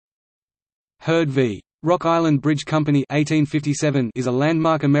Hurd v. Rock Island Bridge Company 1857 is a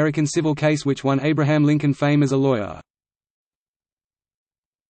landmark American civil case which won Abraham Lincoln fame as a lawyer.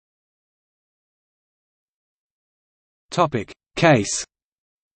 Case.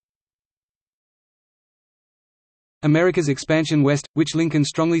 America's expansion west, which Lincoln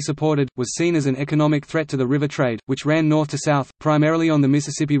strongly supported, was seen as an economic threat to the river trade, which ran north to south, primarily on the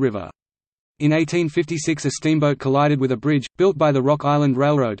Mississippi River. In 1856 a steamboat collided with a bridge, built by the Rock Island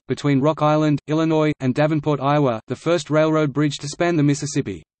Railroad, between Rock Island, Illinois, and Davenport, Iowa, the first railroad bridge to span the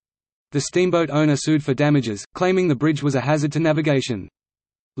Mississippi. The steamboat owner sued for damages, claiming the bridge was a hazard to navigation.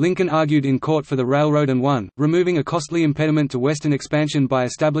 Lincoln argued in court for the railroad and won, removing a costly impediment to western expansion by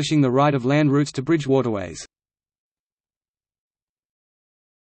establishing the right of land routes to bridge waterways.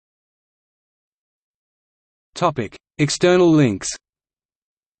 External links.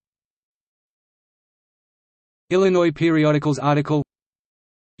 Illinois Periodicals article,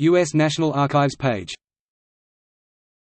 U.S. National Archives page.